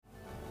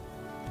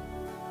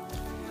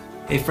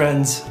Hey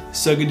friends,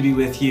 so good to be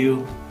with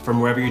you from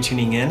wherever you're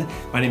tuning in.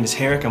 My name is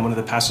Herrick. I'm one of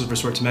the pastors of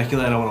Resort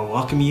Temecula, and I want to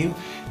welcome you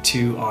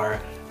to our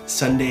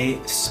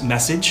Sunday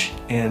message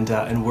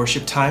and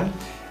worship time.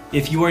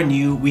 If you are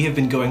new, we have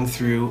been going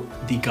through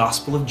the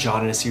Gospel of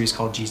John in a series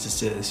called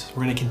Jesus Is.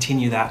 We're going to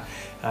continue that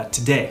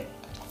today.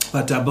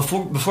 But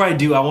before I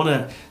do, I want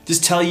to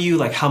just tell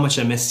you how much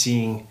I miss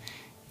seeing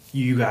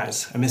you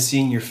guys. I miss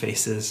seeing your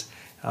faces.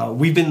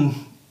 We've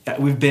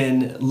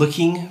been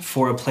looking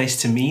for a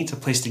place to meet, a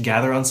place to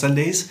gather on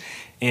Sundays,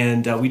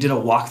 and we did a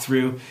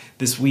walkthrough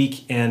this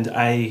week. And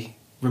I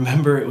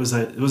remember it was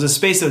a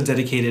space that was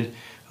dedicated,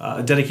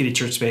 a dedicated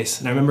church space.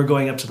 And I remember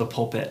going up to the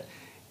pulpit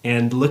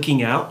and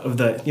looking out of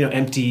the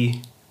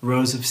empty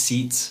rows of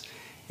seats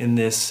in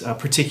this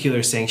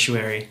particular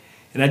sanctuary.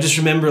 And I just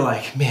remember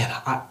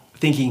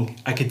thinking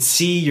I could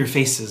see your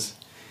faces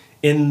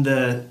in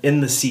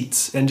the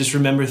seats, and just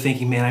remember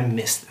thinking, man, I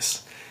miss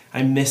this.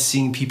 I miss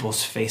seeing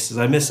people's faces.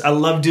 I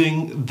love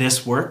doing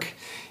this work,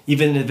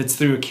 even if it's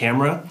through a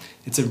camera.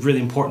 It's a really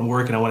important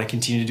work, and I want to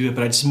continue to do it,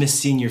 but I just miss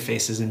seeing your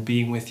faces and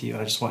being with you,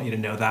 and I just want you to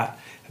know that.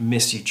 I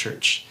miss you,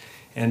 church.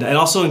 And I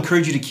also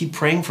encourage you to keep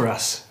praying for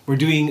us.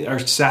 Our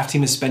staff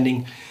team is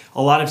spending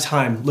a lot of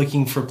time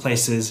looking for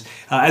places.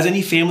 As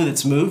any family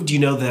that's moved, you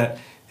know that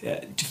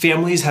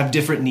families have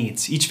different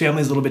needs. Each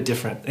family is a little bit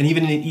different. And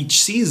even in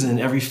each season,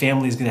 every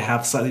family is going to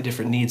have slightly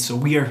different needs. So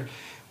we're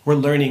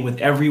learning with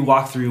every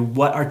walkthrough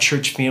what our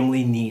church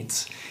family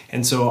needs.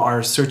 And so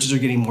our searches are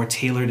getting more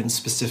tailored and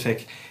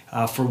specific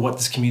for what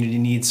this community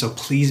needs. So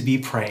please be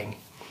praying.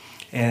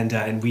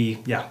 And we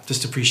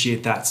just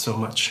appreciate that so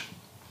much.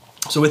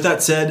 So with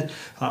that said,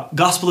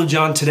 Gospel of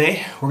John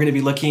today, we're going to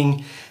be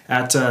looking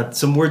at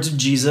some words of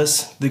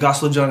Jesus. The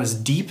Gospel of John is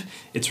deep,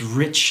 it's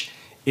rich,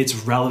 it's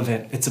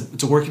relevant.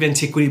 It's a work of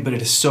antiquity, but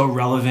it is so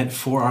relevant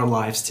for our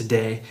lives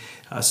today.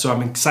 So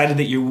I'm excited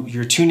that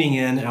you're tuning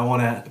in. I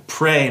want to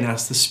pray and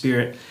ask the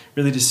Spirit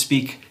really to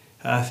speak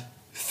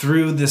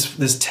through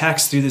this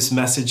text, through this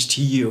message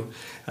to you.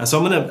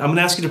 So I'm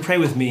gonna ask you to pray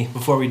with me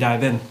before we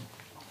dive in.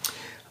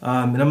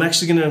 And I'm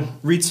actually gonna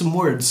read some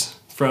words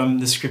from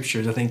the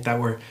scriptures. I think that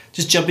were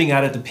just jumping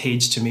out at the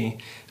page to me.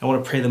 I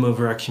want to pray them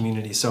over our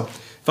community. So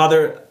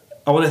Father,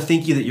 I want to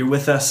thank you that you're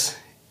with us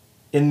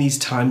in these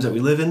times that we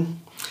live in.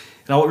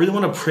 And I really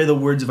want to pray the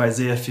words of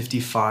Isaiah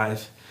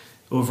 55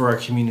 over our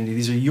community.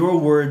 These are your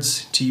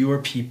words to your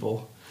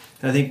people.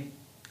 And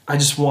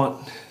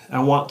I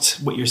want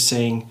what you're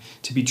saying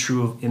to be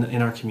true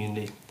in our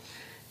community.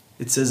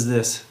 It says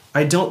this: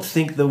 I don't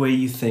think the way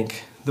you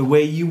think. The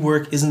way you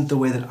work isn't the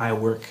way that I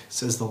work,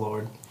 says the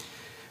Lord.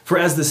 For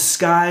as the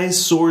sky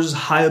soars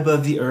high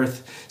above the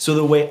earth, so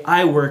the way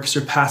I work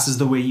surpasses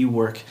the way you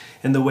work,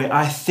 and the way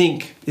I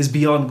think is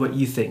beyond what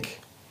you think.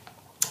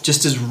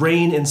 Just as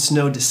rain and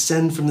snow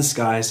descend from the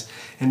skies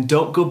and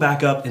don't go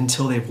back up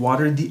until they've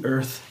watered the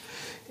earth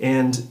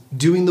and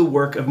doing the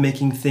work of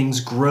making things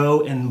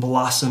grow and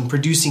blossom,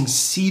 producing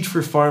seed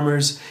for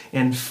farmers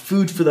and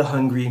food for the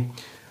hungry,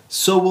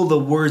 so will the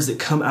words that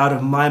come out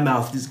of my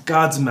mouth,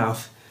 God's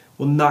mouth,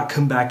 will not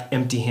come back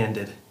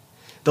empty-handed.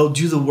 They'll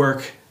do the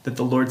work that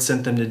the Lord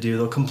sent them to do.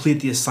 They'll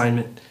complete the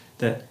assignment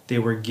that they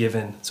were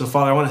given. So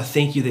Father, I want to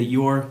thank you that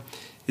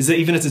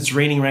even as it's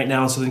raining right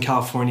now in Southern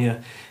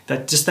California,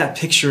 that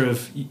picture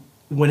of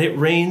when it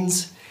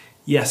rains,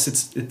 yes,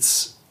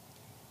 it's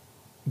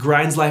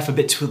grinds life a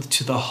bit to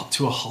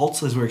a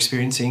halt, as we're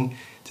experiencing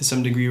to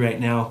some degree right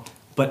now.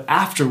 But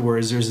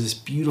afterwards, there's this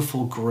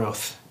beautiful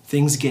growth.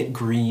 Things get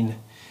green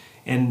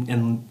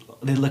and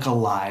they look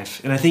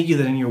alive. And I thank you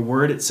that in your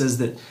word, it says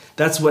that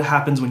that's what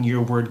happens when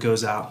your word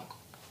goes out.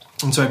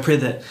 And so I pray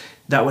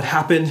that would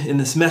happen in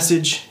this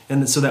message,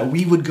 and so that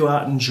we would go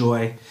out in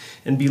joy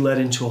and be led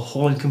into a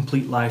whole and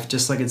complete life,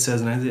 just like it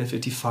says in Isaiah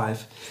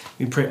 55.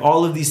 We pray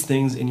all of these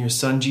things in your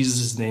Son,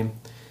 Jesus' name.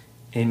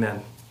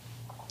 Amen.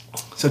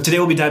 So today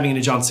we'll be diving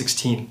into John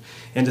 16.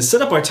 And to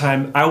set up our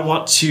time, I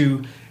want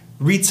to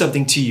read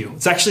something to you.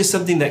 It's actually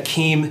something that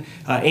came,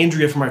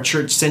 Andrea from our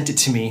church sent it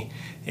to me.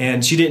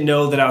 And she didn't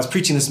know that I was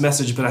preaching this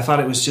message, but I thought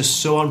it was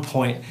just so on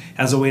point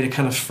as a way to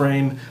kind of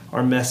frame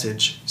our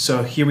message.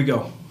 So here we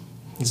go.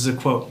 This is a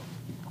quote.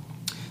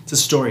 It's a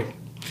story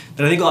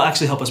that I think will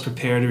actually help us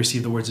prepare to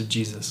receive the words of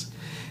Jesus.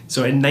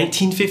 So in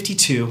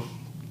 1952,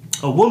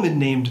 a woman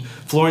named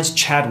Florence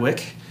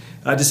Chadwick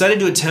decided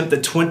to attempt the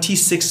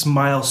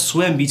 26-mile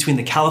swim between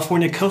the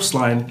California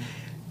coastline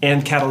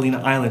and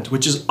Catalina Island,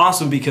 which is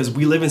awesome because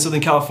we live in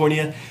Southern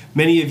California.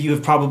 Many of you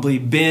have probably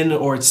been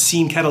or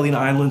seen Catalina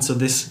Island, so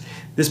this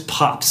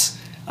pops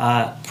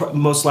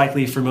most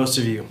likely for most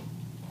of you.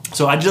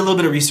 So I did a little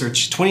bit of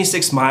research.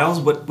 26 miles,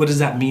 what does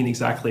that mean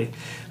exactly?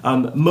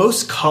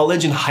 Most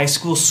college and high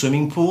school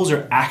swimming pools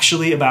are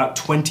actually about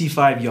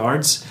 25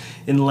 yards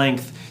in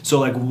length.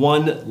 So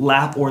one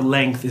lap or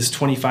length is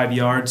 25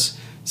 yards,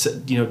 so,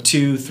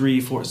 2,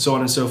 3, 4, so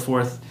on and so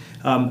forth.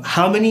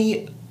 How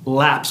many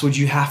laps would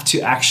you have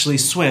to actually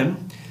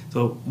swim?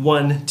 So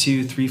 1,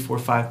 2, 3, 4,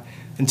 5,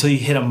 until you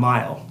hit a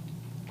mile.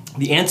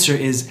 The answer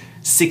is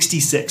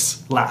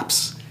 66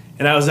 laps.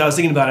 And I was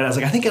thinking about it. I was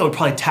like, I think I would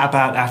probably tap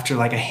out after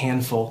a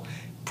handful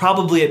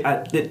probably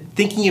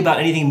thinking about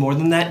anything more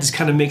than that just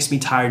kind of makes me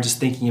tired just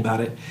thinking about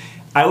it.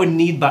 I would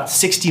need about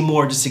 60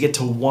 more just to get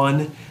to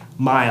 1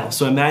 mile.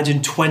 So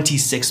imagine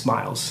 26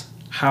 miles.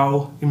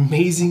 How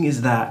amazing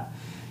is that?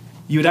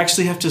 You would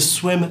actually have to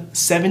swim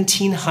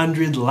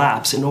 1,700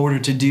 laps in order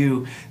to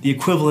do the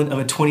equivalent of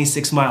a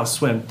 26-mile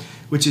swim,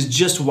 which is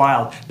just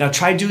wild. Now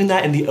try doing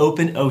that in the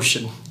open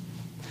ocean.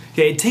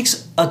 Okay, it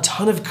takes a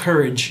ton of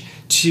courage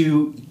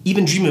to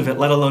even dream of it,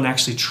 let alone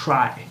actually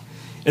try.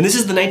 And this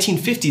is the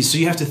 1950s, so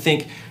you have to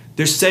think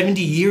there's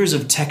 70 years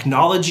of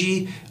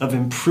technology, of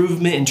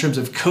improvement in terms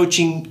of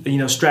coaching,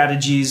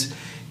 strategies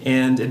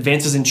and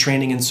advances in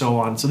training and so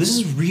on. So this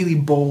is really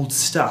bold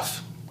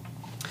stuff.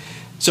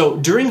 So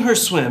during her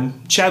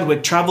swim,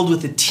 Chadwick traveled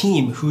with a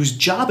team whose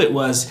job it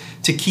was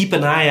to keep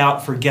an eye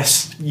out for,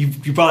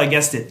 you probably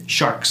guessed it,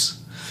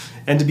 sharks,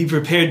 and to be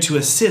prepared to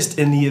assist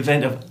in the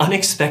event of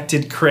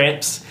unexpected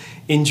cramps,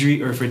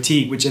 injury, or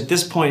fatigue, which at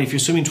this point, if you're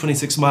swimming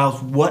 26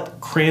 miles, what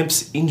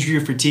cramps, injury,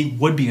 or fatigue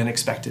would be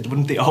unexpected?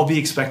 Wouldn't they all be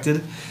expected?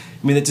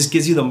 I mean, it just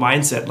gives you the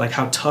mindset, like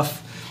how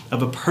tough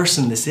of a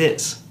person this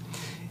is.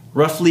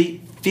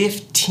 Roughly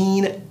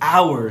 15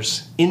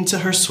 hours into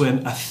her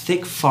swim, a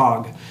thick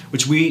fog,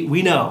 which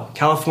we know,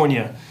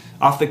 California,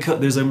 off the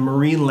coast, there's a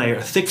marine layer,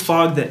 a thick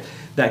fog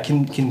that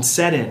can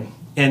set in.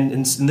 And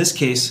in this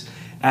case,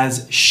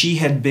 as she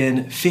had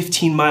been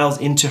 15 miles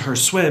into her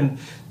swim,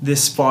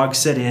 this fog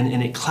set in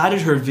and it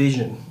clouded her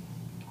vision.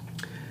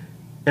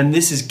 And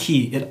this is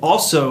key. It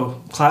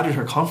also clouded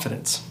her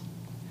confidence.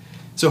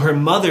 So her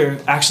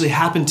mother actually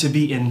happened to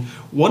be in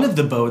one of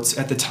the boats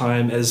at the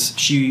time as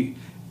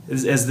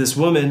this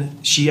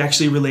woman, she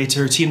actually relayed to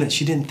her team that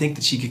she didn't think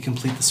that she could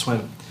complete the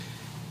swim.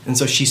 And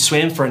so she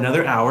swam for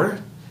another hour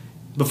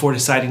before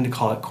deciding to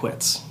call it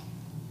quits.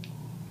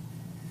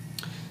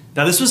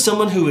 Now this was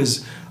someone who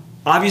was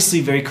obviously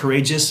very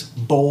courageous,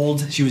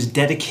 bold. She was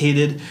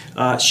dedicated.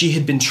 She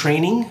had been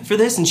training for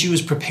this and she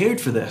was prepared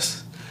for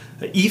this.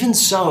 Even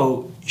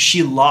so,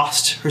 she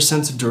lost her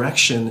sense of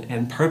direction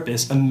and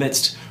purpose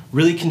amidst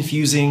really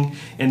confusing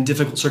and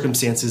difficult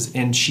circumstances,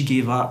 and she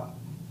gave up.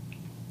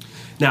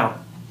 Now,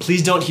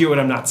 please don't hear what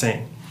I'm not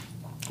saying.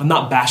 I'm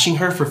not bashing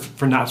her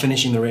for not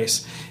finishing the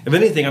race. If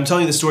anything, I'm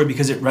telling you the story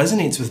because it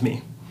resonates with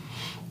me.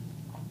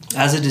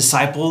 As a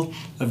disciple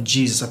of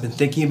Jesus, I've been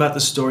thinking about the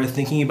story,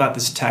 thinking about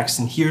this text,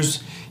 and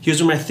here's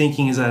where my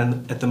thinking is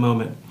at the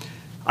moment.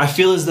 I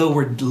feel as though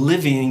we're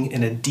living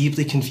in a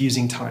deeply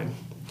confusing time.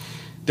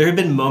 There have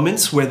been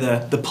moments where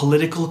the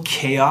political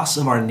chaos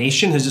of our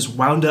nation has just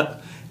wound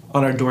up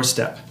on our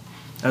doorstep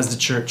as the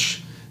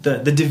church. The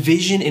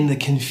division and the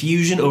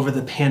confusion over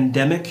the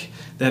pandemic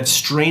that have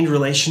strained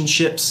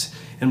relationships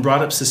and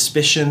brought up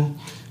suspicion.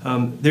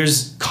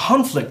 There's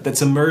conflict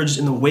that's emerged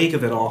in the wake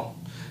of it all,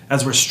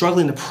 as we're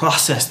struggling to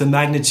process the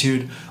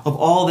magnitude of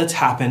all that's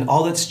happened,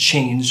 all that's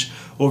changed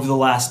over the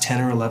last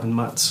 10 or 11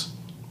 months.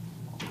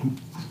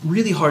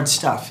 Really hard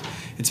stuff.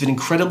 It's been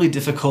incredibly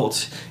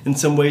difficult in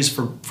some ways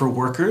for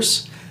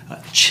workers.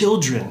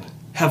 Children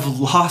have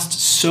lost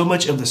so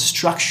much of the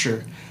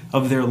structure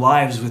of their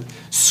lives with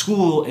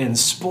school and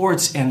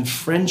sports and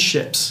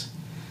friendships.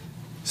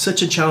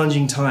 Such a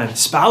challenging time.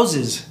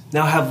 Spouses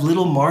now have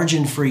little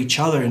margin for each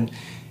other,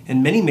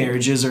 and many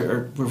marriages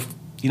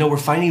we're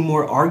finding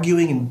more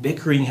arguing and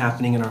bickering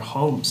happening in our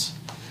homes.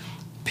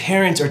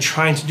 Parents are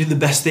trying to do the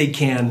best they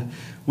can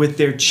with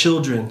their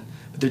children,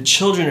 but their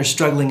children are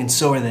struggling and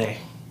so are they.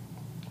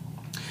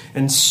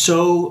 And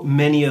so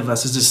many of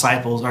us as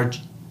disciples are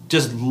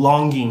just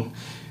longing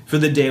for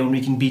the day when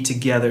we can be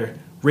together,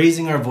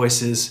 raising our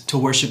voices to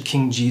worship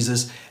King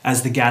Jesus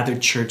as the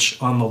gathered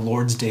church on the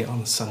Lord's Day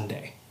on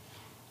Sunday.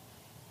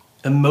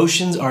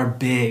 Emotions are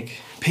big.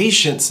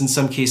 Patience, in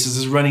some cases,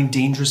 is running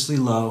dangerously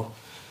low.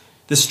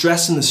 The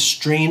stress and the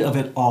strain of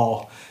it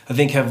all, I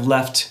think, have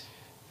left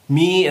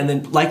me and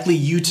then likely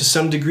you to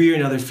some degree or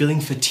another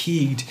feeling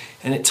fatigued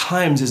and at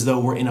times as though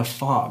we're in a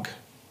fog.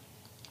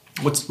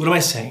 What am I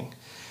saying?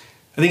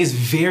 I think it's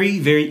very,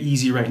 very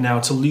easy right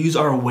now to lose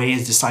our way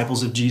as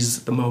disciples of Jesus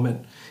at the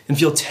moment and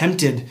feel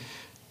tempted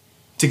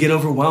to get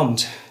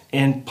overwhelmed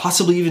and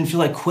possibly even feel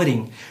like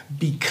quitting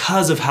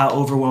because of how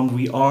overwhelmed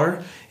we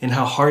are and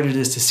how hard it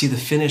is to see the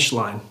finish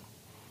line.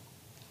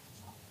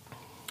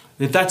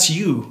 If that's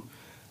you,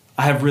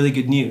 I have really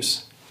good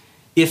news.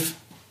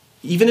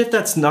 Even if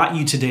that's not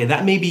you today,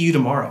 that may be you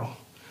tomorrow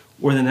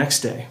or the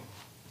next day.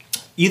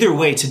 Either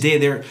way, today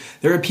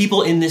there are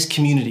people in this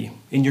community,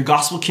 in your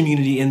gospel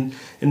community, in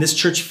this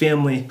church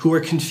family who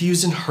are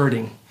confused and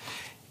hurting,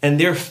 and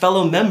they're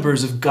fellow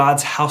members of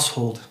God's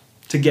household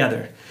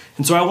together.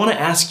 And so I want to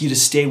ask you to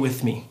stay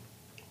with me,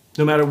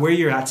 no matter where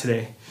you're at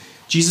today.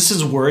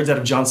 Jesus' words out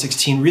of John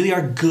 16 really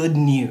are good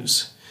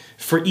news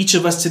for each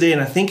of us today,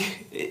 and I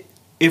think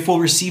if we'll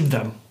receive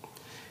them.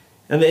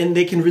 And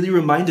they can really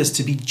remind us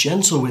to be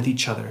gentle with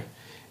each other,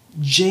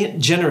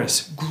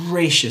 generous,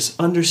 gracious,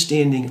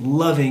 understanding,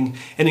 loving,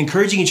 and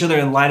encouraging each other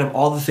in light of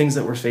all the things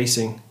that we're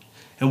facing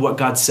and what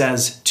God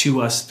says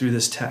to us through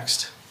this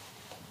text.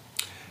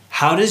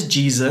 How does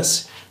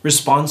Jesus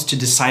respond to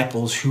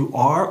disciples who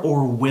are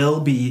or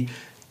will be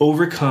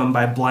overcome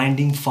by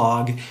blinding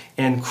fog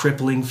and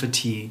crippling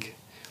fatigue.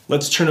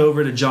 Let's turn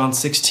over to John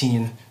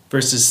 16,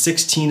 verses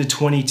 16 to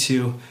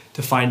 22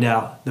 to find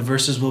out. The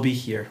verses will be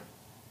here.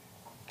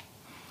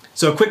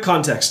 So a quick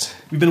context.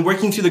 We've been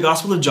working through the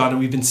Gospel of John, and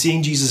we've been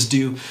seeing Jesus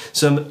do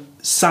some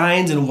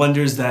signs and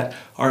wonders that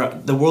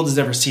the world has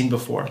never seen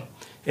before.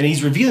 And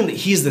he's revealing that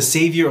he is the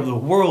Savior of the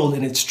world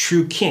and its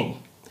true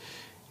King.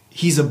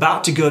 He's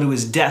about to go to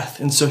his death,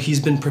 and so he's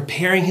been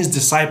preparing his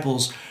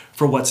disciples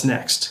for what's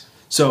next.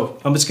 So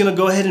I'm just going to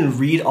go ahead and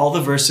read all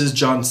the verses,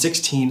 John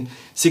 16,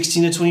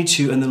 16 to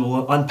 22, and then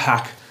we'll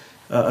unpack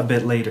a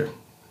bit later.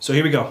 So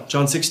here we go.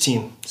 John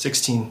 16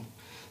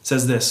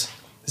 says this.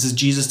 This is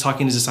Jesus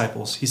talking to his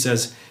disciples. He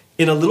says,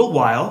 "In a little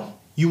while,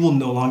 you will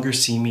no longer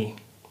see me.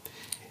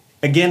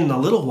 Again, in a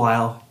little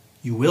while,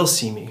 you will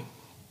see me."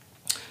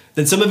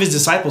 Then some of his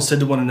disciples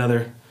said to one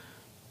another,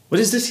 "What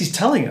is this he's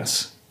telling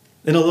us?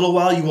 In a little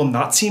while, you will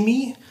not see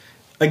me.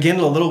 Again,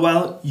 in a little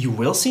while, you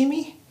will see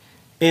me.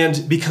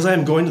 And because I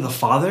am going to the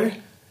Father,"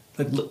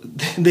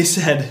 they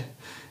said,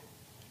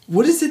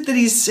 "What is it that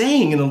he's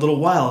saying in a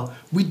little while?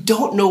 We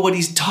don't know what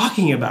he's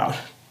talking about."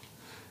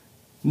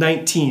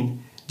 19.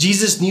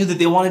 Jesus knew that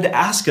they wanted to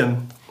ask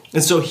him.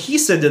 And so he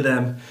said to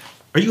them,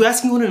 "Are you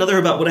asking one another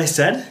about what I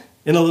said?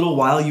 In a little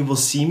while you will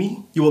see me.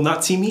 You will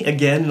not see me.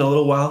 Again, in a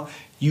little while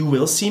you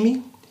will see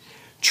me.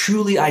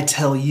 Truly I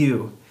tell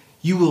you,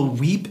 you will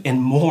weep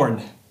and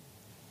mourn,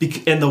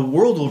 and the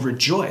world will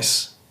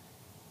rejoice.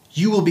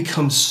 You will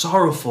become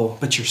sorrowful,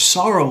 but your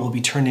sorrow will be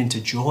turned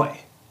into joy."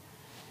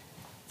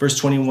 Verse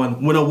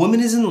 21, "When a woman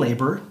is in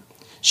labor,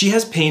 she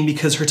has pain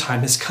because her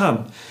time has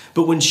come.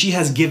 But when she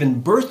has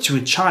given birth to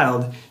a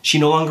child, she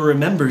no longer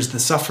remembers the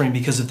suffering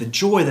because of the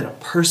joy that a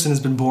person has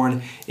been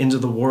born into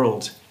the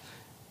world.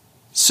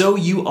 So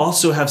you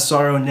also have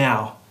sorrow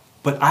now,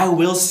 but I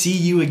will see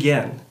you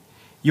again.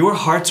 Your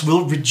hearts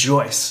will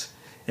rejoice,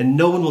 and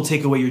no one will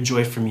take away your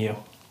joy from you."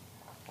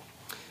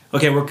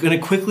 Okay, I'm going to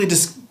try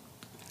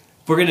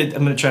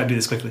to do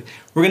this quickly.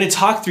 We're going to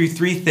talk through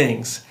three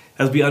things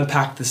as we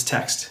unpack this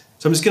text.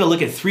 So I'm just going to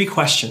look at three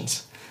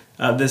questions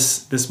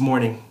this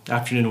morning,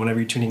 afternoon, whenever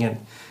you're tuning in.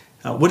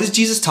 What is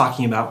Jesus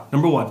talking about?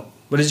 Number one,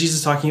 what is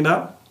Jesus talking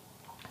about?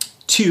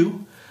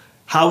 2,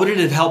 how would it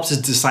have helped his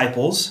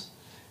disciples?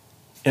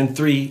 And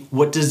 3,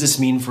 what does this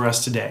mean for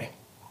us today?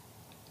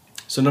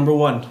 So number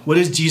one, what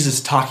is Jesus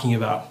talking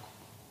about?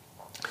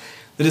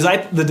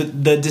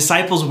 The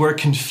disciples were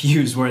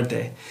confused, weren't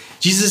they?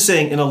 Jesus is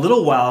saying, in a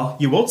little while,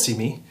 you won't see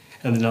me,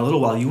 and in a little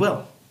while, you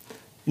will.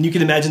 And you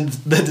can imagine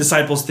the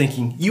disciples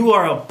thinking, "You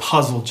are a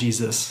puzzle,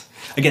 Jesus."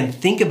 Again,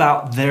 think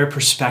about their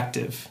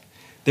perspective.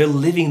 They're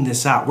living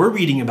this out. We're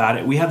reading about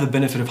it. We have the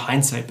benefit of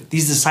hindsight, but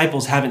these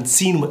disciples haven't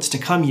seen what's to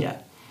come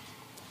yet.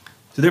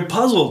 So they're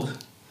puzzled.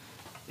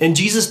 And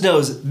Jesus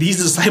knows these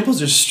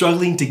disciples are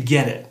struggling to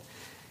get it.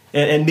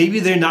 And maybe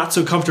they're not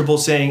so comfortable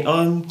saying,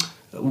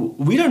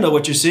 "We don't know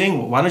what you're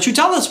saying. Why don't you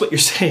tell us what you're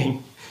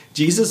saying?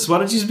 Jesus, why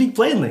don't you speak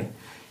plainly?"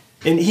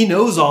 And he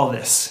knows all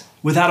this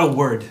without a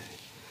word.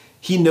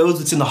 He knows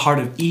what's in the heart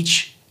of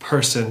each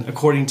person,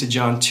 according to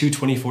John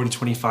 2:24 to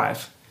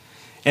 25.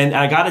 And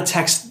I got a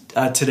text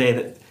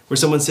today where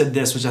someone said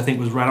this, which I think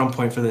was right on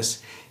point for this.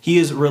 He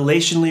is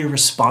relationally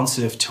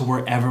responsive to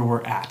wherever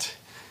we're at.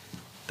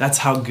 That's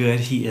how good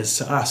he is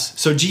to us.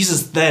 So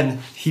Jesus then,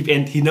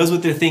 he knows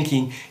what they're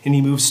thinking, and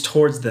he moves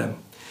towards them.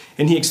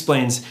 And he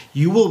explains,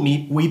 "You will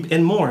weep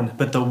and mourn,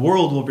 but the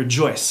world will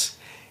rejoice."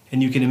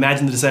 And you can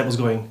imagine the disciples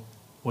going,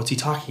 "What's he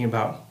talking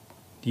about?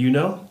 Do you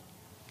know?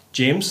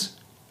 James?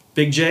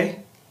 Big J?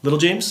 Little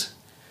James?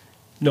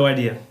 No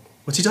idea.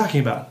 What's he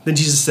talking about?" Then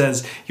Jesus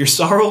says, "Your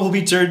sorrow will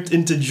be turned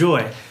into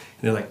joy."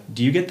 And they're like,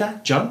 "Do you get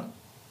that? John?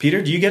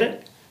 Peter, do you get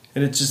it?"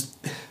 And it's just,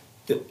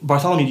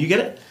 "Bartholomew, do you get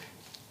it?"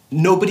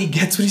 Nobody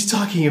gets what he's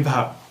talking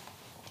about.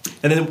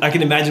 And then I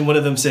can imagine one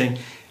of them saying,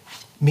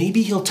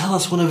 "Maybe he'll tell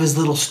us one of his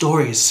little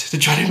stories to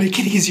try to make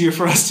it easier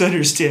for us to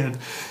understand."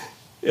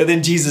 And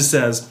then Jesus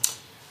says,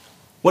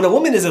 "When a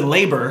woman is in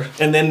labor,"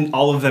 and then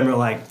all of them are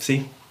like,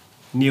 "See,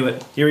 knew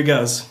it. Here he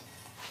goes."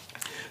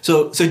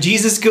 So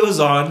Jesus goes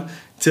on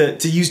to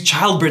use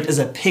childbirth as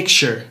a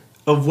picture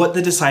of what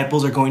the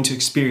disciples are going to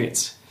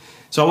experience.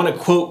 So I want to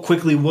quote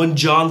quickly one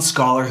John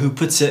scholar who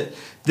puts it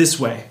this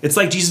way. It's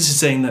like Jesus is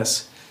saying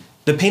this: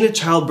 "The pain of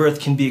childbirth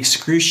can be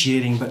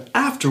excruciating, but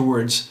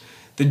afterwards,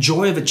 the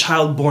joy of a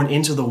child born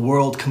into the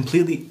world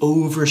completely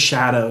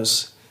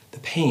overshadows the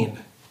pain."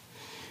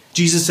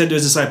 Jesus said to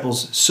his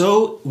disciples,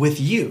 "So with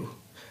you.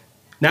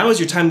 Now is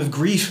your time of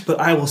grief, but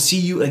I will see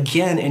you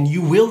again, and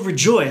you will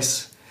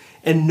rejoice,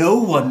 and no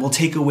one will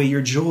take away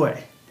your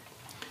joy."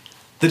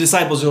 The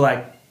disciples are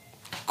like,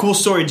 "Cool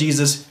story,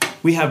 Jesus.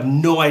 We have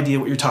no idea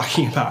what you're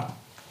talking about."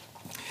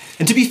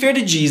 And to be fair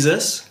to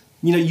Jesus,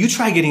 you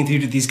try getting through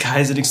to these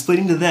guys and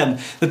explaining to them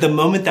that the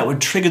moment that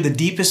would trigger the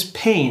deepest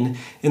pain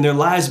in their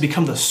lives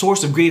become the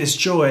source of greatest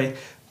joy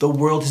the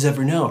world has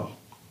ever known.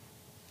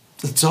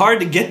 It's hard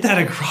to get that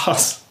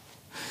across.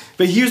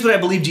 But here's what I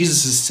believe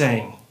Jesus is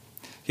saying.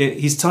 Okay,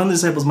 he's telling the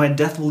disciples, "My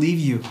death will leave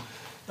you,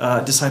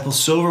 disciple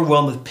so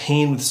overwhelmed with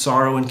pain, with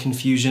sorrow and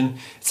confusion.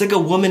 It's like a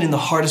woman in the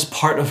hardest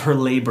part of her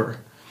labor.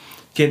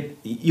 Okay,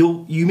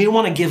 you may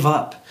want to give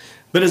up,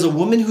 but as a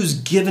woman who's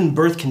given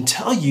birth can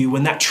tell you,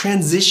 when that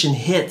transition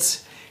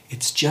hits,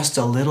 it's just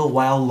a little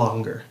while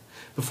longer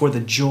before the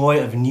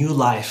joy of new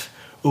life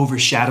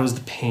overshadows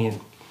the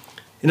pain.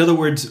 In other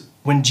words,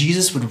 when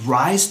Jesus would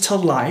rise to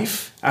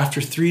life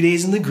after 3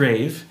 days in the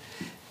grave,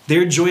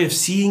 their joy of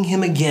seeing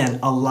him again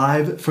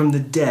alive from the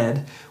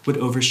dead would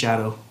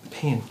overshadow the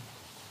pain.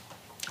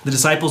 The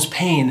disciples'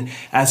 pain,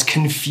 as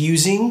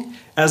confusing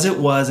as it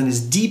was and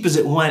as deep as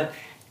it went,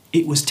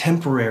 it was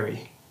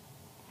temporary.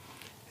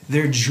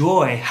 Their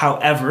joy,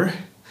 however,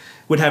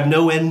 would have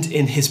no end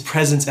in his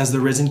presence as the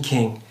risen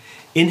King.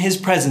 In his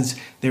presence,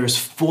 there is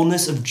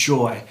fullness of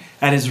joy.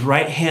 At his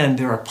right hand,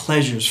 there are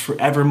pleasures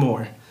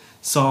forevermore.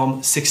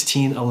 Psalm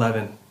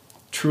 16:11,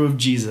 true of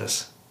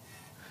Jesus.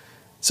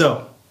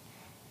 So,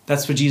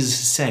 that's what Jesus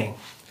is saying.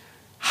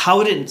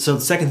 So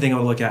the second thing I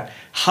want to look at,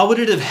 how would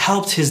it have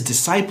helped his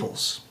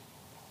disciples?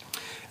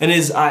 And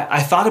as I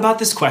thought about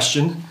this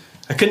question,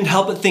 I couldn't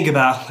help but think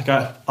about, like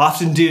I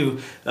often do,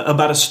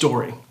 about a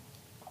story.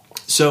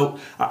 So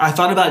I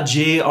thought about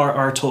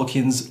J.R.R.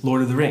 Tolkien's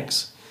Lord of the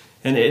Rings.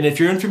 And if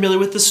you're unfamiliar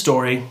with the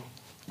story,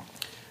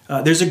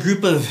 there's a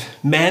group of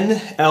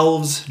men,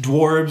 elves,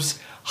 dwarves,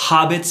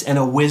 hobbits, and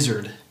a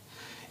wizard.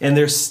 And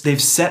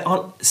they've set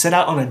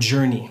out on a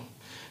journey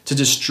to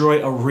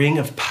destroy a ring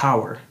of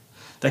power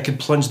that could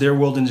plunge their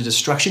world into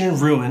destruction and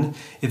ruin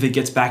if it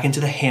gets back into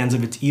the hands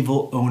of its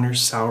evil owner,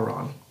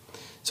 Sauron.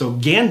 So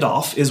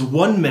Gandalf is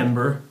one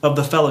member of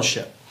the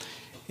Fellowship,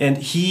 and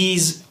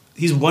he's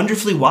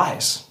wonderfully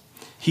wise.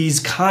 He's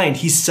kind,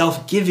 he's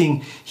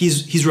self-giving,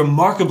 he's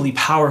remarkably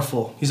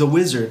powerful. He's a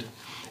wizard,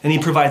 and he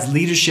provides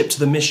leadership to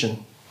the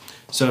mission.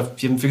 So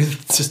if you haven't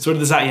figured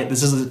this out yet,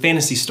 this is a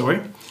fantasy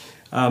story.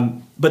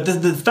 But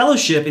the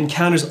Fellowship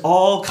encounters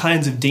all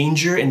kinds of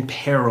danger and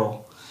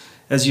peril,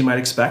 as you might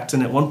expect.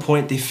 And at one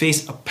point, they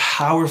face a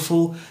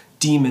powerful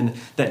demon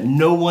that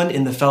no one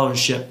in the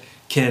Fellowship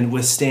can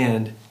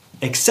withstand,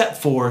 except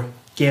for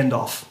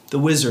Gandalf, the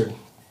wizard.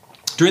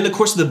 During the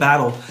course of the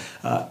battle,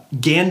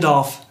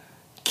 Gandalf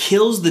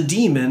kills the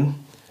demon,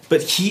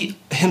 but he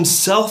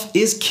himself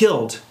is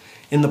killed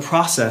in the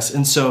process.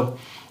 And so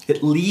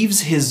it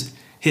leaves his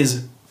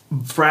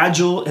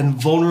fragile and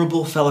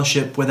vulnerable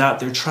Fellowship without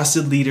their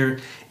trusted leader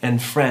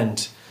and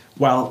friend,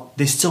 while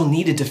they still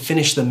needed to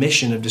finish the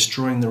mission of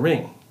destroying the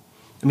ring.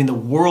 I mean, the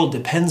world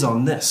depends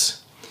on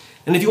this.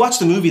 And if you watch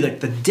the movie,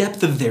 like the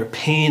depth of their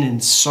pain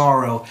and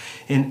sorrow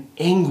and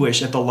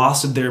anguish at the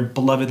loss of their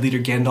beloved leader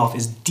Gandalf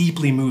is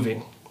deeply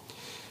moving.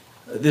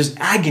 There's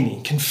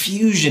agony,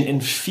 confusion,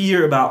 and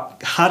fear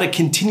about how to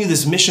continue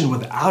this mission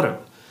without him.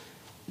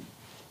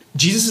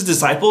 Jesus'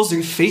 disciples,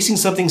 they're facing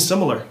something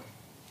similar.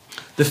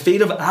 The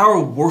fate of our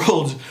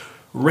world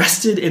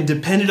rested and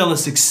depended on the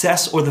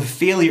success or the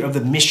failure of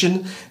the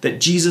mission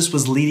that Jesus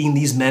was leading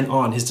these men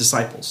on, his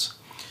disciples,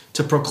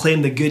 to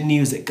proclaim the good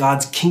news that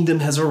God's kingdom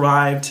has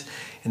arrived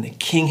and the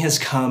King has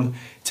come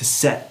to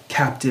set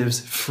captives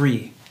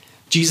free.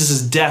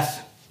 Jesus'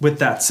 death, with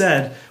that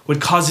said,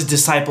 would cause his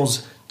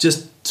disciples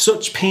just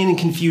such pain and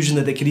confusion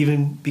that they could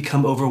even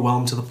become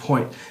overwhelmed to the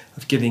point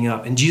of giving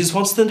up. And Jesus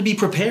wants them to be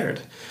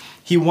prepared.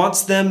 He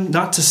wants them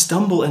not to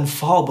stumble and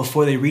fall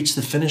before they reach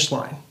the finish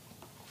line.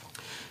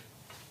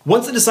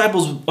 Once the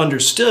disciples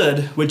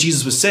understood what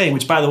Jesus was saying,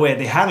 which, by the way,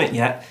 they haven't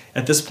yet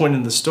at this point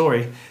in the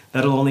story,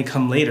 that'll only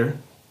come later,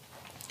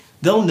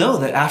 they'll know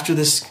that after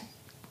this,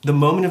 the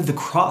moment of the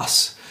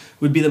cross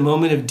would be the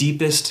moment of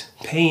deepest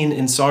pain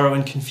and sorrow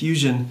and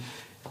confusion.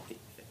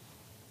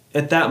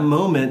 At that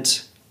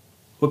moment,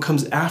 what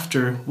comes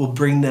after will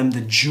bring them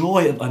the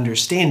joy of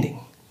understanding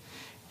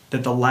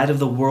that the light of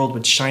the world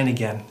would shine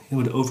again and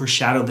would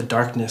overshadow the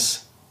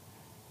darkness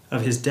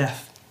of his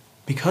death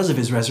because of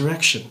his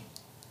resurrection.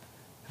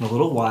 In a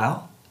little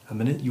while,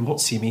 you won't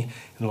see me,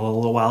 in a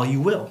little while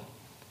you will.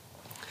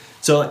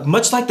 So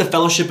much like the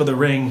Fellowship of the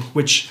Ring,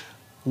 which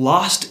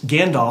lost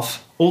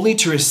Gandalf only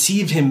to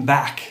receive him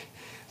back,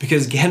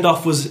 because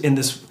Gandalf was in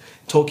this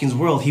Tolkien's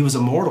world, he was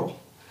immortal,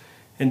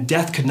 and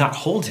death could not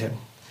hold him.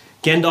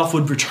 Gandalf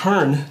would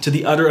return to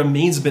the utter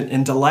amazement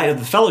and delight of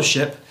the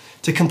Fellowship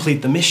to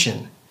complete the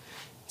mission.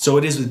 So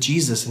it is with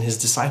Jesus and his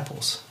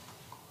disciples.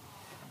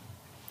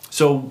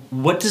 So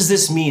what does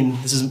this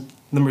mean? This is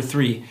number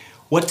 3.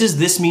 What does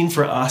this mean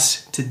for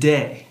us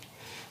today?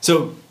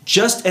 So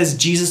just as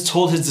Jesus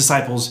told his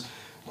disciples,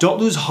 don't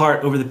lose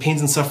heart over the pains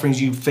and sufferings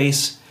you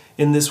face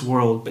in this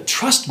world, but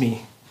trust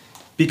me,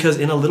 because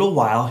in a little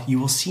while you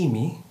will see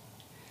me.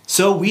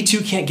 So we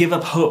too can't give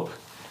up hope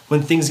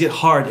when things get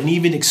hard, and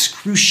even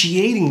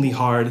excruciatingly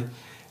hard,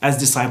 as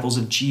disciples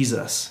of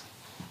Jesus.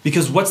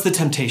 Because what's the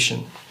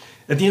temptation?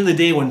 At the end of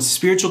the day, when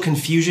spiritual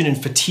confusion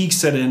and fatigue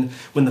set in,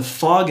 when the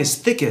fog is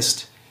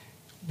thickest,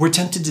 we're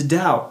tempted to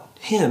doubt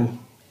him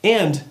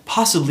and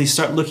possibly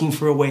start looking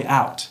for a way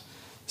out,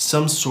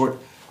 some sort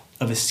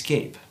of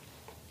escape.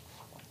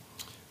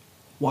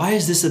 Why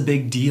is this a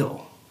big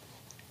deal?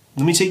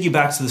 Let me take you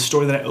back to the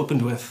story that I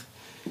opened with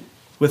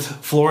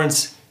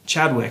Florence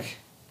Chadwick.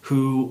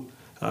 who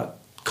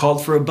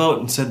called for a boat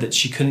and said that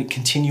she couldn't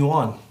continue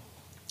on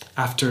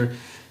after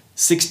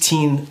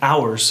 16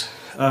 hours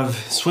of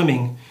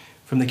swimming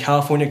from the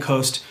California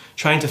coast,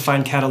 trying to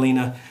find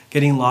Catalina,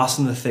 getting lost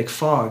in the thick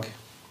fog.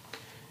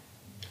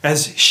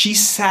 As she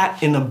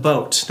sat in a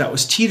boat that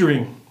was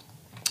teetering,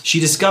 she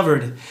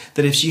discovered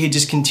that if she had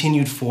just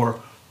continued for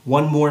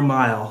one more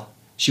mile,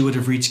 she would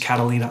have reached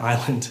Catalina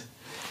Island.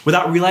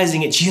 Without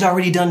realizing it, she had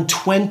already done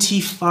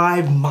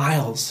 25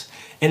 miles,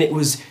 and it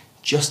was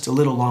just a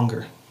little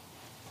longer.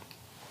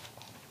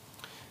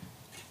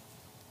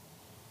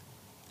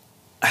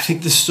 I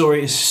think this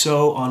story is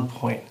so on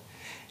point.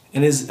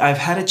 And as I've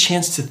had a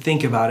chance to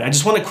think about it, I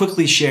just want to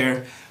quickly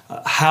share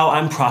how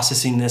I'm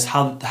processing this,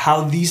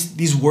 how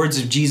these words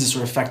of Jesus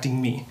are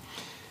affecting me,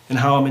 and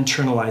how I'm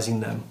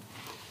internalizing them.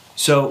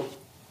 So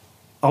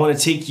I want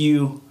to take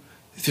you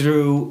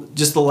through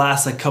just the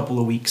last couple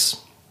of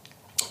weeks.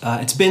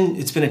 It's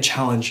been a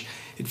challenge.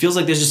 It feels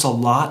like there's just a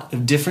lot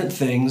of different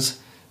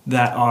things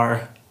that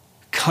are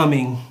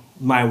coming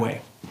my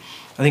way.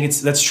 I think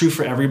that's true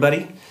for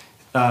everybody.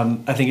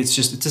 I think it's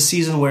a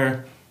season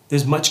where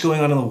there's much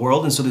going on in the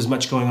world, and so there's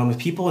much going on with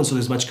people, and so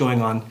there's much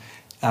going on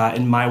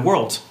in my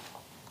world.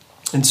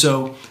 And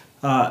so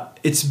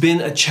it's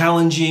been a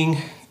challenging,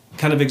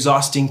 kind of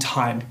exhausting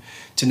time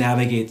to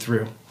navigate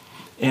through.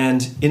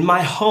 And in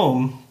my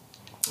home,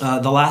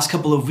 the last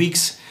couple of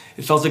weeks,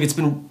 it felt like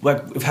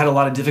we've had a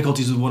lot of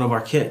difficulties with one of our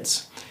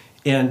kids.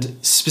 And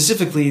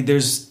specifically,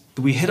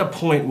 we hit a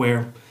point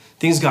where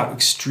things got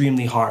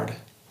extremely hard.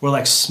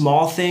 Where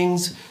small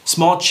things,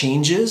 small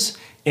changes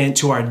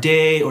to our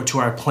day or to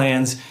our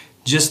plans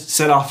just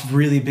set off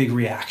really big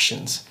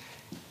reactions.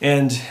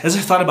 And as I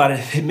thought about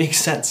it, it makes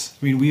sense.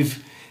 I mean,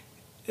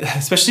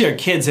 especially our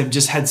kids, have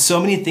just had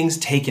so many things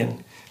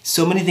taken,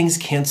 so many things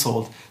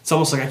canceled. It's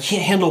almost like I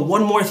can't handle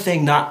one more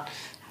thing that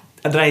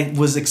I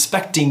was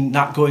expecting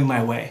not going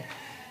my way.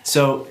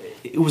 So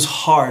it was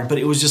hard, but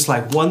it was just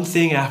one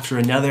thing after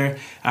another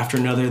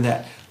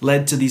that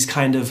led to these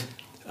kind of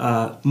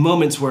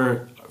moments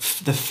where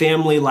the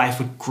family life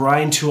would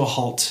grind to a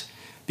halt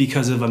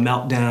because of a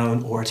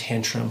meltdown or a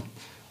tantrum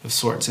of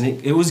sorts.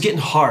 And it was getting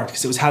hard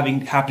because it was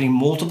happening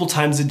multiple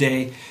times a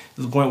day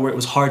to the point where it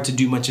was hard to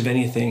do much of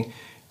anything.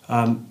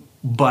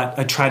 But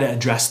I try to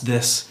address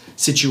this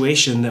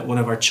situation that one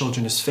of our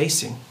children is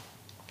facing.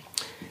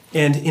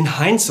 And in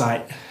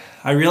hindsight,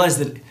 I realized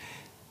that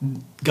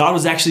God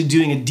was actually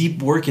doing a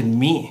deep work in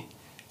me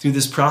through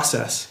this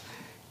process.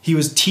 He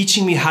was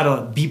teaching me how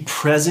to be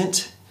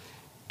present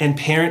and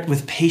parent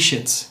with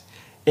patience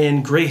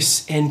and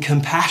grace and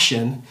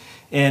compassion,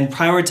 and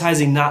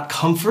prioritizing not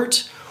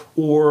comfort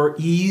or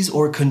ease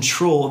or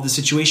control of the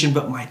situation,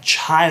 but my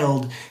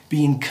child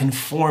being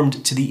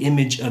conformed to the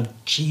image of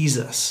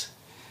Jesus.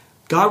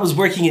 God was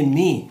working in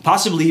me,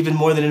 possibly even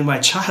more than in my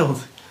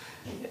child.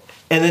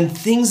 And then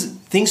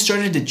things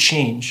started to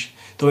change.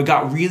 Though it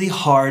got really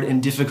hard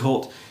and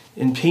difficult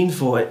and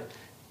painful,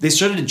 they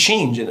started to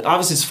change. And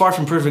obviously it's far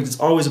from perfect, it's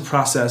always a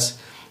process.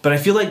 But I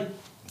feel like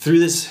through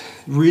this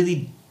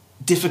really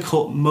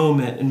difficult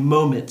moment and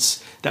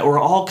moments that were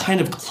all kind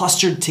of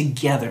clustered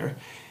together,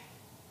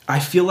 I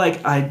feel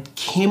like I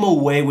came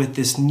away with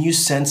this new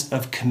sense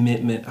of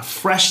commitment, a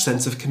fresh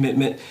sense of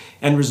commitment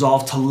and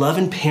resolve to love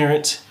and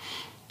parent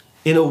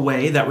in a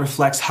way that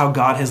reflects how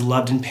God has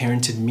loved and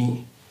parented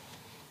me.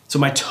 So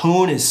my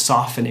tone is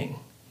softening,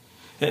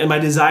 and my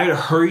desire to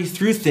hurry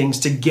through things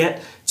to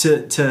get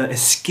to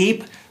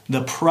escape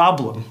the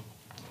problem.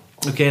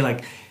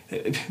 Okay,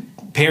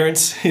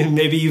 parents,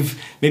 maybe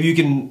you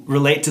can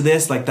relate to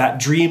this, that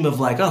dream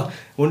of I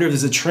wonder if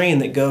there's a train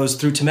that goes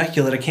through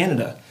Temecula to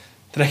Canada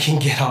that I can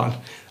get on.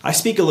 I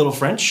speak a little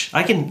French.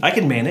 I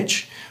can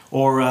manage.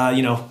 Or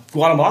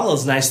Guatemala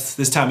is nice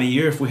this time of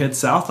year if we head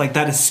south.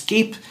 That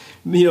escape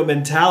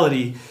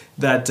mentality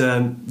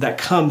that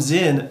comes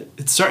in.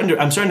 I'm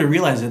starting to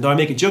realize it. Though I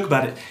make a joke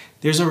about it,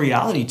 there's a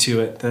reality to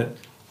it that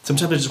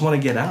sometimes I just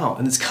want to get out,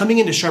 and it's coming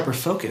into sharper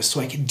focus so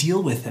I can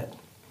deal with it.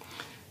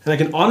 And I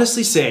can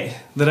honestly say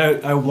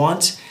that I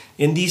want,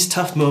 in these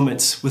tough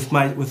moments with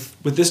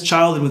this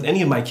child and with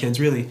any of my kids,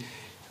 really,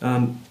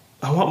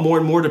 I want more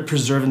and more to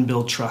preserve and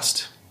build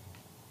trust,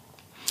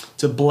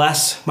 to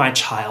bless my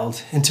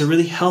child, and to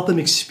really help him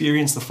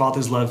experience the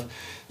Father's love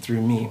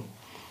through me.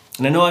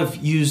 And I know I've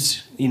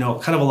used,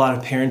 kind of a lot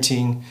of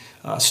parenting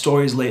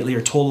stories lately,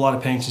 or told a lot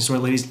of parenting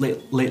stories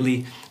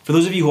lately. For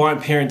those of you who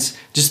aren't parents,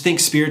 just think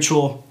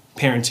spiritual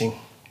parenting.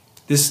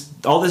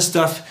 All this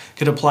stuff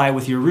could apply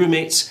with your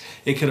roommates.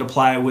 It could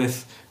apply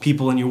with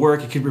people in your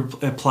work. It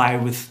could apply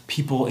with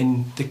people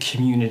in the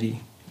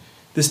community.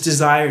 This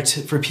desire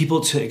for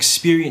people to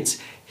experience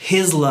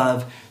His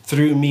love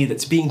through me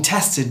that's being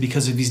tested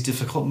because of these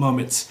difficult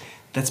moments,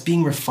 that's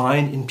being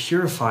refined and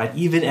purified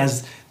even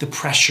as the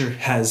pressure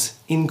has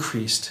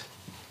increased.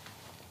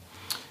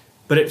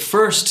 But at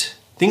first,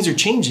 things are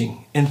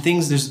changing, and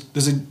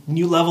there's a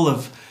new level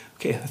of,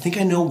 okay, I think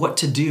I know what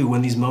to do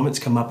when these moments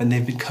come up, and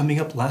they've been coming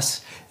up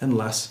less and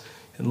less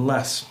and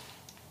less.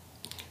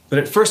 But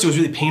at first it was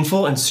really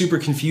painful and super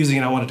confusing,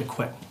 and I wanted to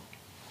quit.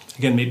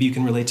 Again, maybe you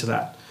can relate to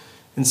that.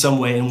 in some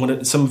way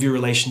in some of your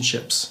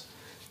relationships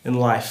in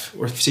life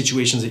or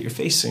situations that you're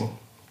facing.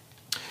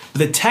 But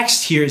the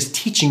text here is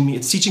teaching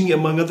me,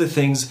 among other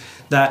things,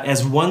 that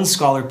as one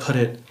scholar put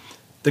it,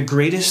 the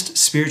greatest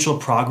spiritual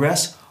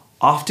progress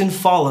often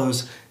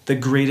follows the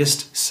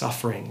greatest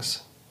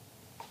sufferings.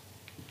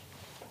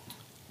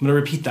 I'm going to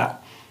repeat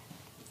that.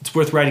 It's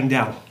worth writing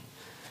down.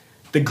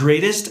 The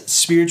greatest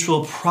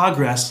spiritual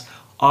progress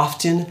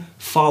often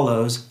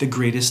follows the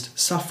greatest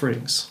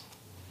sufferings.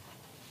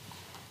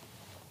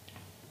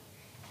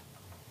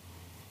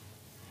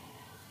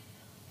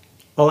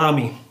 Allow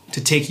me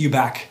to take you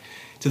back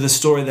to the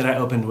story that I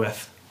opened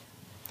with.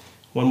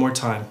 One more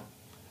time.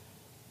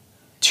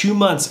 2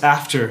 months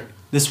after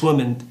this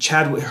woman,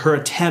 Chadwick, her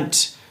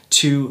attempt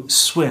to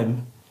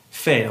swim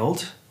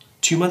failed,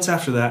 2 months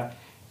after that,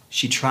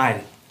 she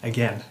tried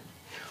again.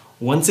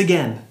 Once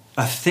again,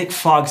 a thick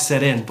fog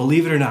set in,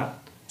 believe it or not.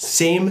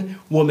 Same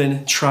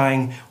woman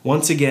trying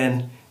once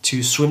again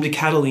to swim to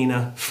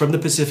Catalina from the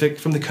Pacific,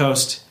 from the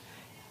coast,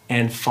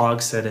 and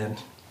fog set in.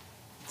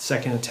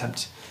 Second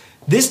attempt.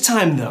 This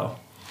time, though,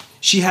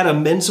 she had a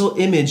mental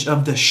image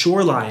of the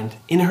shoreline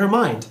in her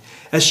mind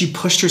as she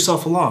pushed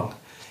herself along.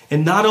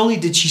 And not only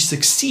did she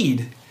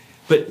succeed,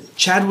 but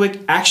Chadwick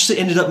actually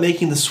ended up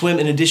making the swim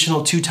an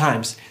additional 2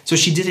 times. So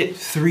she did it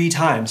 3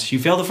 times. She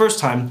failed the first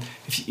time,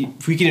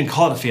 if we can even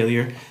call it a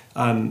failure.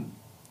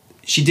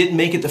 She didn't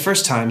make it the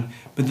first time,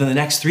 but then the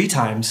next 3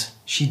 times,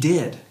 she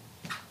did.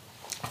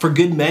 For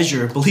good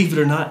measure, believe it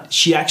or not,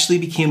 she actually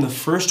became the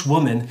first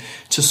woman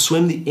to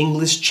swim the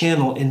English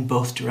Channel in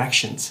both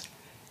directions.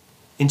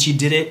 And she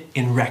did it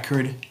in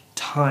record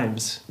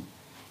times.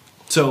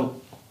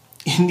 So,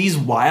 in these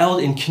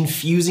wild and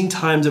confusing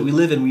times that we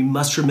live in, we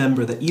must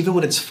remember that even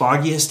when it's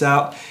foggiest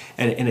out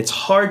and it's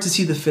hard to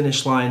see the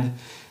finish line,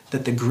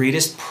 that the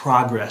greatest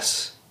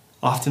progress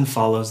often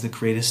follows the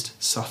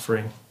greatest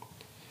suffering.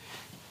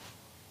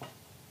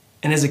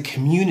 And as a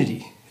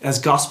community, as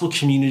gospel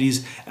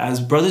communities, as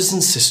brothers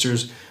and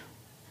sisters,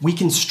 we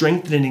can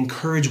strengthen and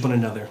encourage one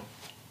another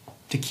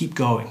to keep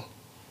going,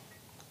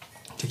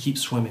 to keep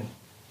swimming.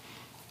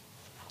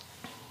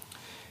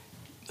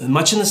 And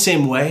much in the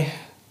same way,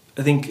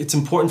 I think it's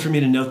important for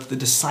me to note that the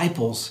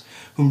disciples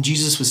whom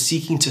Jesus was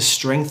seeking to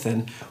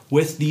strengthen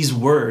with these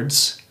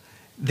words,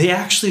 they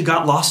actually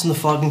got lost in the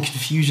fog and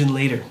confusion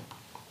later.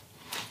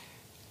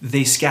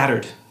 They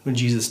scattered when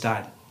Jesus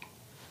died.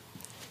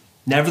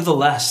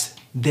 Nevertheless,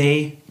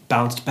 they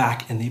bounced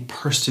back and they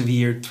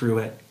persevered through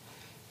it.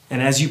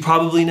 And as you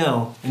probably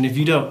know, and if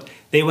you don't,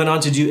 they went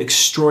on to do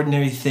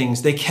extraordinary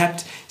things. They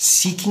kept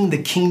seeking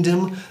the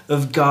kingdom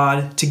of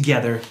God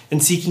together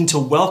and seeking to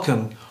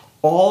welcome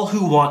all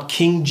who want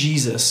King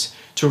Jesus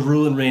to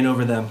rule and reign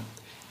over them.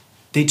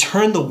 They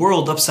turned the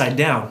world upside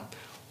down.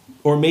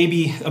 Or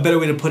maybe a better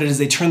way to put it is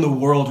they turned the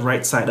world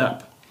right side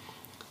up.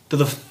 Though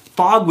the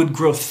fog would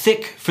grow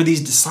thick for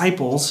these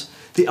disciples,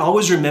 they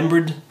always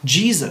remembered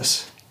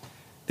Jesus.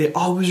 They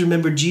always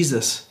remembered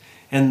Jesus,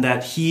 and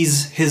that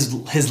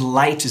his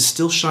light is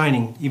still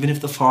shining, even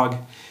if the fog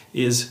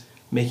is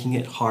making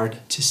it hard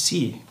to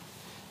see.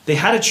 They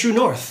had a true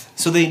north,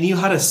 so they knew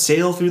how to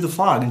sail through the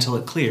fog until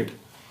it cleared,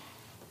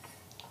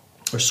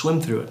 or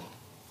swim through it.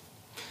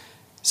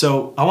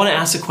 So I want to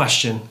ask a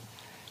question.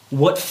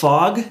 What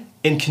fog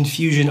and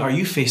confusion are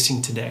you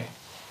facing today?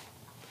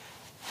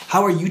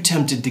 How are you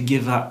tempted to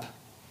give up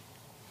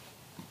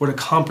or to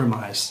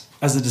compromise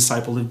as a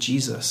disciple of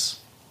Jesus?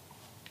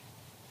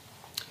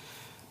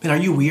 Man,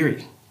 are you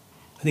weary?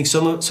 I think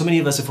so many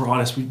of us, if we're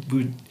honest, we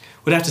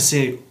would have to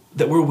say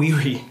that we're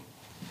weary,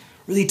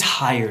 really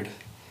tired.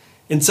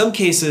 In some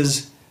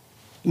cases,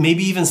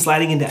 maybe even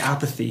sliding into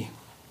apathy.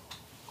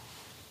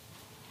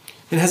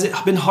 And has it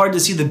been hard to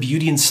see the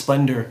beauty and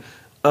splendor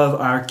of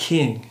our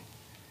King?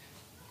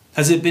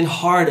 Has it been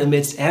hard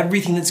amidst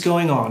everything that's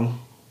going on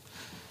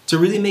to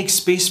really make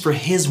space for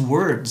his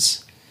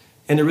words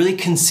and to really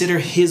consider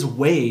his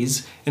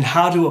ways and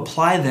how to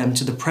apply them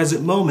to the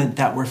present moment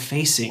that we're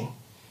facing?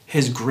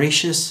 His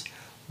gracious,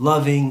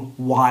 loving,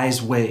 wise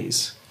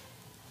ways,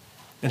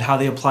 and how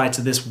they apply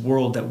to this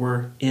world that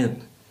we're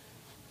in.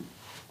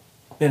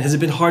 Man, has it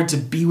been hard to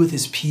be with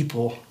his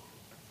people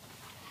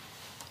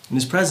in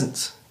his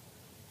presence?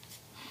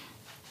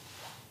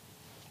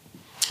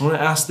 I want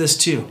to ask this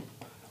too.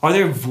 Are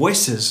there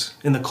voices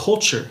in the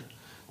culture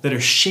that are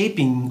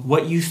shaping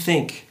what you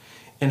think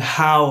and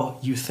how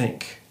you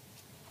think?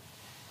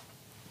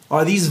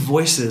 Are these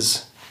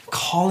voices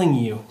calling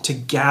you to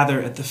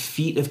gather at the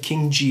feet of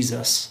King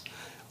Jesus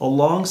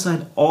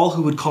alongside all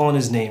who would call on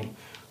his name,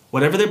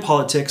 whatever their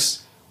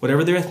politics,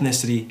 whatever their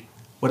ethnicity,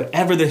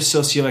 whatever their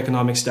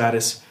socioeconomic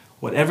status,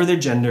 whatever their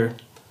gender?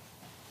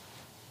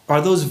 Are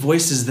those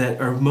voices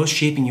that are most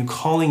shaping you,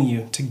 calling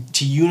you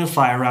to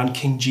unify around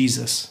King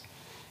Jesus,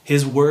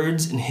 his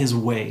words and his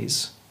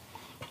ways?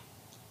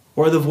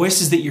 Or are the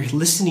voices that you're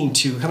listening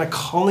to kind of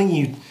calling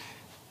you,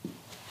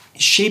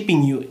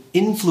 shaping you,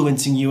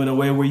 influencing you in a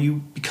way where you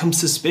become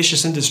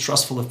suspicious and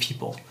distrustful of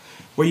people,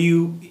 where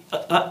you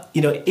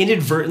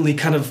inadvertently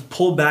kind of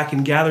pull back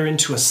and gather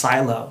into a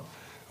silo,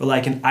 or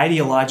like an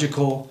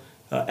ideological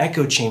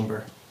echo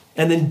chamber,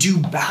 and then do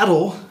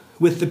battle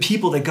with the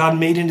people that God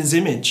made in his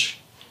image,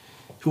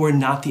 who are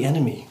not the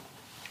enemy.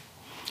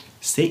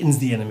 Satan's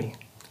the enemy.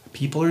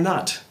 People are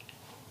not.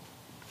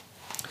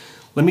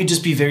 Let me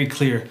just be very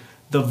clear.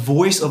 The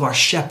voice of our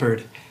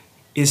shepherd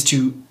is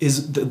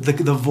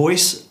the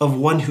voice of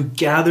one who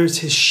gathers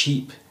his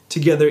sheep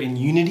together in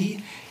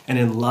unity and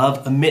in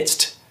love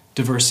amidst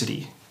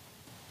diversity.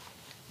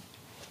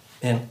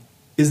 And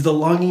is the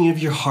longing of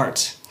your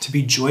heart to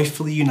be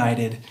joyfully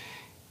united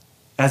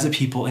as a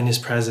people in his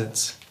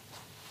presence.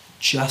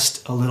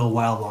 Just a little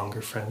while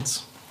longer,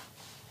 friends.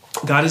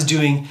 God is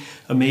doing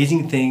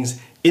amazing things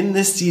in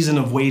this season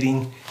of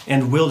waiting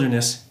and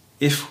wilderness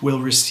if we'll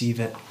receive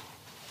it.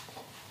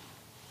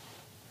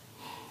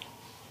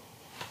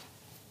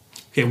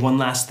 Okay, one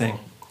last thing.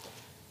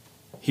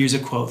 Here's a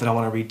quote that I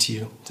want to read to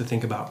you to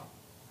think about.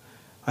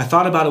 I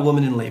thought about a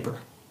woman in labor,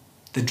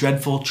 the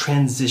dreadful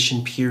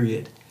transition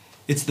period.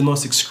 It's the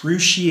most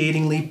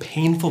excruciatingly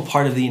painful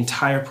part of the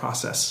entire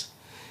process.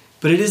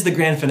 But it is the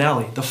grand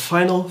finale, the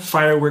final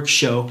fireworks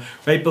show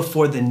right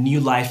before the new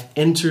life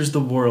enters the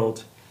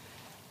world.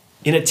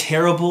 In a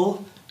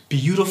terrible,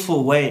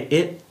 beautiful way,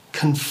 it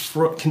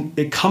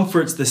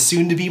comforts the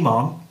soon-to-be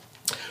mom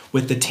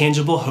with the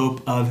tangible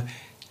hope of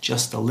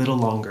just a little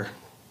longer.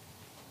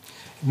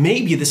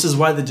 Maybe this is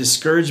why the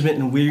discouragement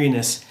and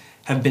weariness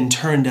have been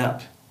turned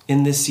up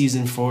in this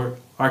season for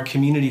our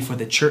community, for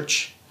the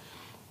church,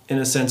 in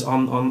a sense,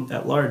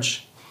 at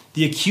large.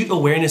 The acute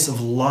awareness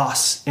of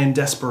loss and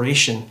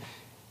desperation.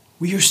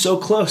 We are so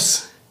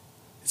close.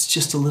 It's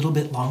just a little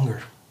bit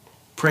longer.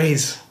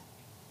 Praise.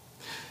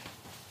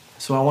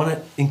 So I want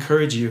to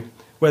encourage you,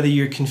 whether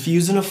you're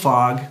confused in a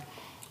fog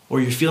or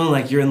you're feeling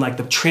like you're in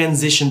the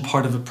transition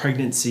part of a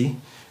pregnancy,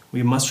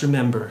 we must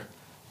remember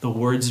the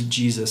words of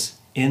Jesus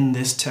in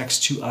this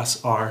text to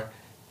us are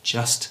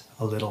just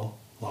a little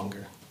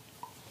longer.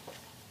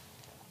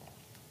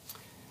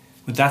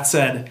 With that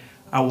said,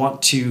 I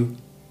want to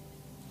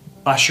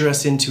usher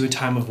us into a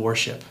time of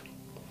worship.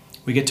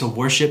 We get to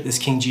worship this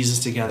King Jesus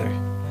together.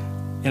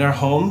 In our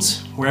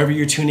homes, wherever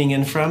you're tuning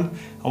in from,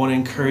 I want to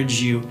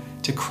encourage you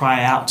to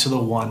cry out to the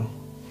one,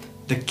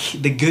 the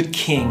good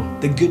King,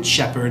 the good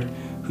shepherd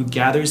who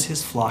gathers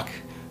his flock,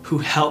 who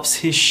helps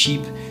his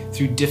sheep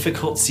through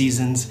difficult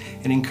seasons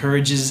and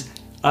encourages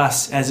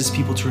us as his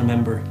people to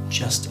remember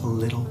just a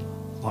little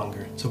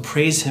longer. So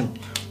praise him,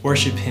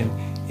 worship him,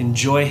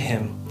 enjoy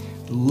him.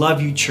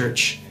 Love you,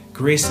 church.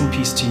 Grace and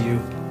peace to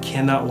you.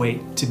 Cannot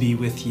wait to be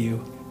with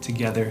you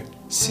together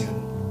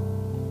soon.